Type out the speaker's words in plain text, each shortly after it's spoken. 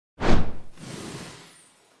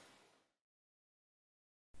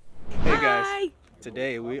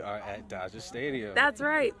Today we are at Dodger Stadium. That's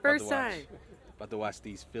right, first time. About to watch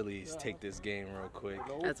these Phillies take this game real quick.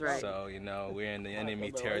 That's right. So, you know, we're in the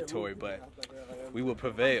enemy territory, but we will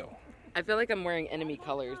prevail. I feel like I'm wearing enemy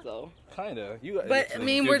colors though. Kinda. But I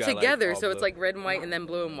mean, we're together, like, so it's like red and white and then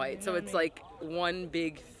blue and white. So it's like one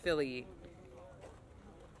big Philly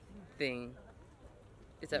thing.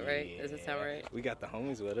 Is that right? Does it sound right? We got the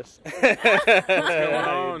homies with us.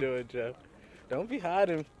 How you doing, Jeff? Don't be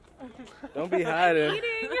hiding. Don't be hiding.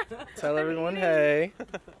 Eating. Tell everyone hey.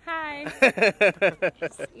 Hi.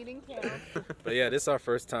 Just eating too. But yeah, this is our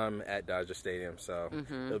first time at Dodger Stadium, so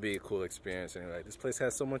it'll be a cool experience. And like, this place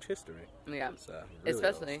has so much history. Yeah. So, really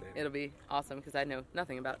especially, it'll be awesome because I know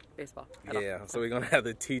nothing about baseball. Yeah. So we're gonna have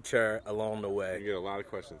the teacher along the way. You get a lot of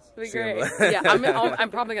questions. It'll be great. Yeah.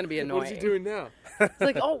 I'm probably gonna be annoying. What is he doing now? It's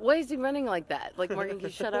like, oh, why is he running like that? Like, Morgan, can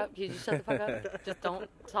you shut up? Can you just shut the fuck up? Just don't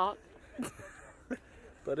talk.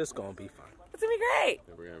 But it's gonna be fun. It's gonna be great.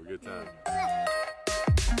 Yeah, we're gonna have a good time.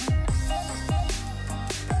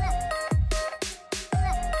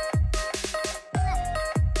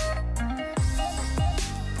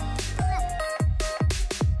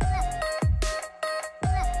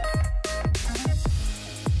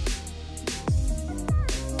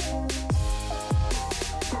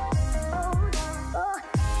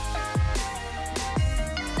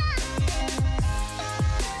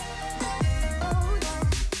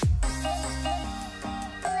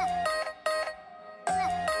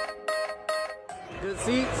 Good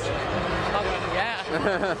seats? Yeah.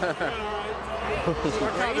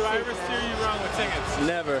 Do I ever steer you wrong with tickets?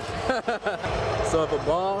 Never. So if a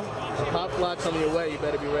pop fly come your way, you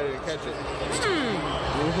better be ready to catch it.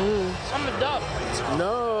 I'm a duck.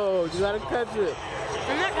 No, you gotta catch it.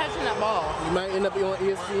 I'm not catching that ball. You might end up on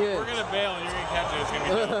ESPN. We're gonna bail and you're gonna catch it. It's gonna be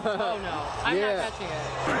dope. Oh no, I'm not catching it.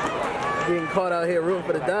 Getting caught out here rooting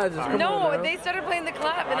for the Dodgers. Come No, on, they started playing the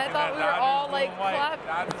clap, and I thought we were all like clap.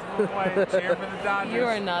 Cheer for the Dodgers. You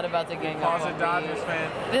are not about to gang up on a Dodgers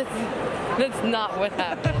fan. That's not what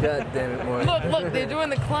happened. God damn it, Morgan. Look, they're doing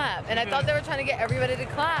the clap, and I thought they were trying to get everybody to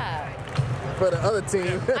clap. For the other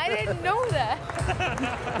team. I didn't know that.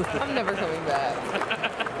 I'm never coming back.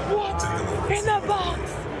 What's in the box?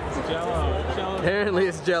 Jello. Apparently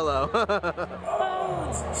it's Jello.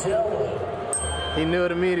 It's Jello. He knew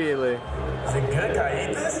it immediately. Is it good? Can I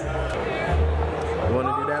eat this? You want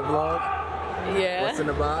to do that vlog? Yeah. What's in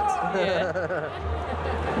the box? Yeah.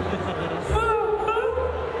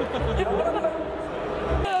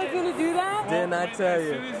 I was gonna do that? Didn't I tell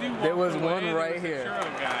you? There was one right here.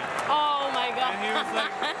 Oh my god. And he was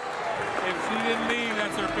like, if she didn't leave,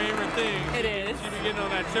 that's her favorite thing. It is. She'd be getting on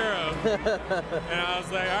that churro. And I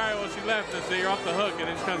was like, all right, well, she left us, so you're off the hook, and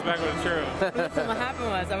then she comes back with a churro. Listen, what happened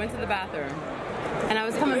was I went to the bathroom, and I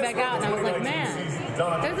was coming back out, and I was like, man,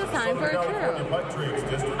 there's a sign for a churro.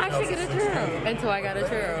 I should get a churro. Until I got a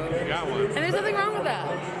churro. You got one. And there's nothing wrong with that.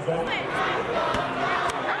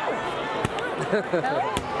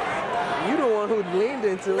 You the one who leaned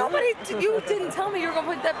into it. Nobody, you didn't tell me you were going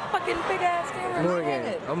to put that fucking big ass camera in my Morgan,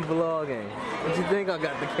 head. I'm vlogging. What you think I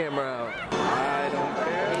got the camera out? I don't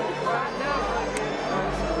care.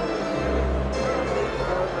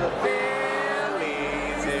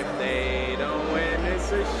 Phillies, if they don't win,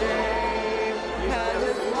 it's a shame. Cause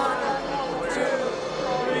it's 1, 2,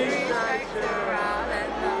 3 strikes you're out at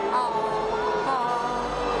the all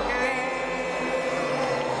game.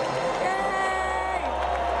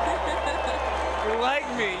 You like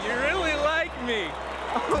me. You really like me.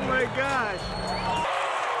 Oh my gosh.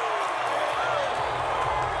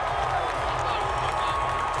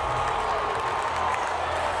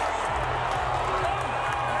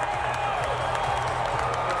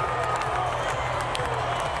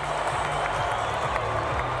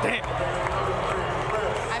 Damn.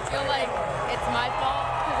 I feel like it's my fault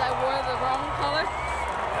because I wore the wrong color.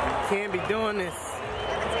 Can't be doing this.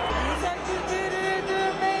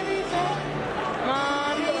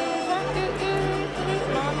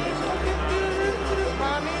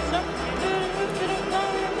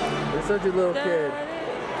 You're such a little kid.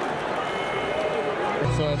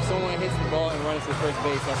 So if someone hits the ball and runs to first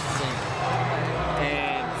base, that's the single.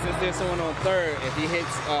 And since there's someone on third, if he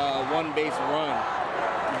hits one base run,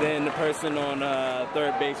 then the person on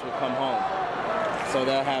third base will come home. So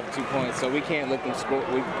they'll have 2 points. So we can't let them score.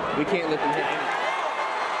 We can't let them hit anything.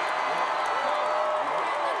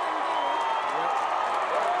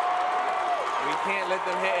 We can't let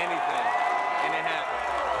them hit anything. And it happens.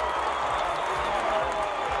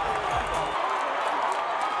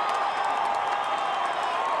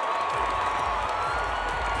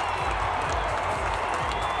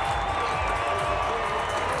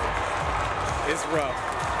 It's rough.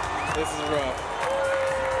 This is rough.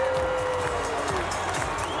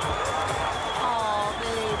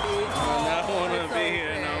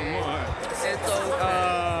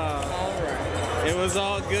 It was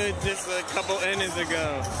all good just a couple innings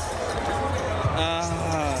ago.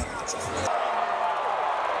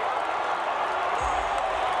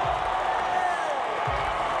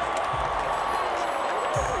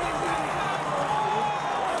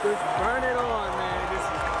 Just burn it on, man.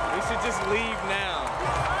 We should just leave now.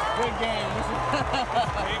 Good game.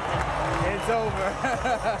 It's over. It's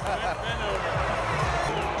been over.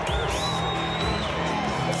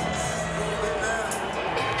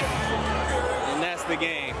 And that's the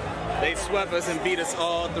game. They swept us and beat us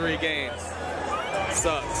all 3 games.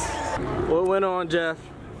 Sucks. What went on, Jeff?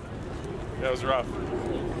 That was rough.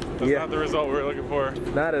 That's not the result we were looking for.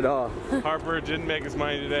 Not at all. Harper didn't make his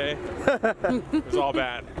money today. It was all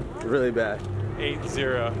bad. Really bad.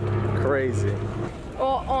 8-0. Crazy.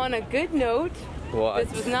 Well, on a good note, What?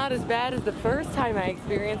 this was not as bad as the first time I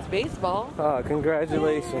experienced baseball. Oh,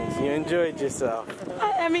 congratulations. You enjoyed yourself.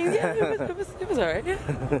 I mean, yeah, it was all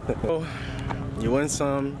right. Well, you win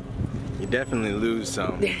some, you definitely lose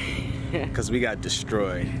some. Because we got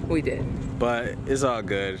destroyed. We did. But it's all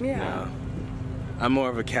good. Yeah. You know. I'm more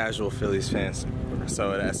of a casual Phillies fan,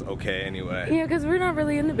 so that's okay anyway. Yeah, because we're not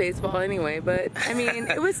really into baseball anyway, but I mean,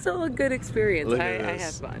 it was still a good experience. I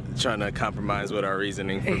had fun. Trying to compromise with our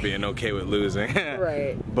reasoning for being okay with losing.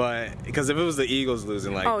 Right. But, because if it was the Eagles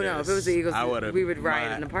losing like this, no, if it was the Eagles, we would riot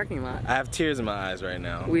my, in the parking lot. I have tears in my eyes right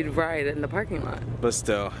now. We'd riot in the parking lot. But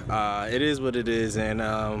still, it is what it is, and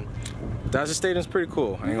Dodger Stadium's pretty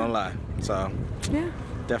cool, I ain't gonna lie. So, yeah.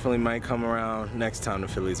 Definitely might come around next time the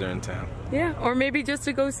Phillies are in town. Yeah, or maybe just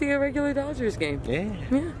to go see a regular Dodgers game. Yeah.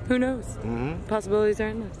 Yeah, who knows? Mm-hmm. Possibilities are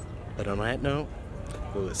endless. But on that note,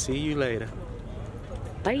 we'll see you later.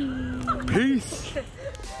 Bye. Peace.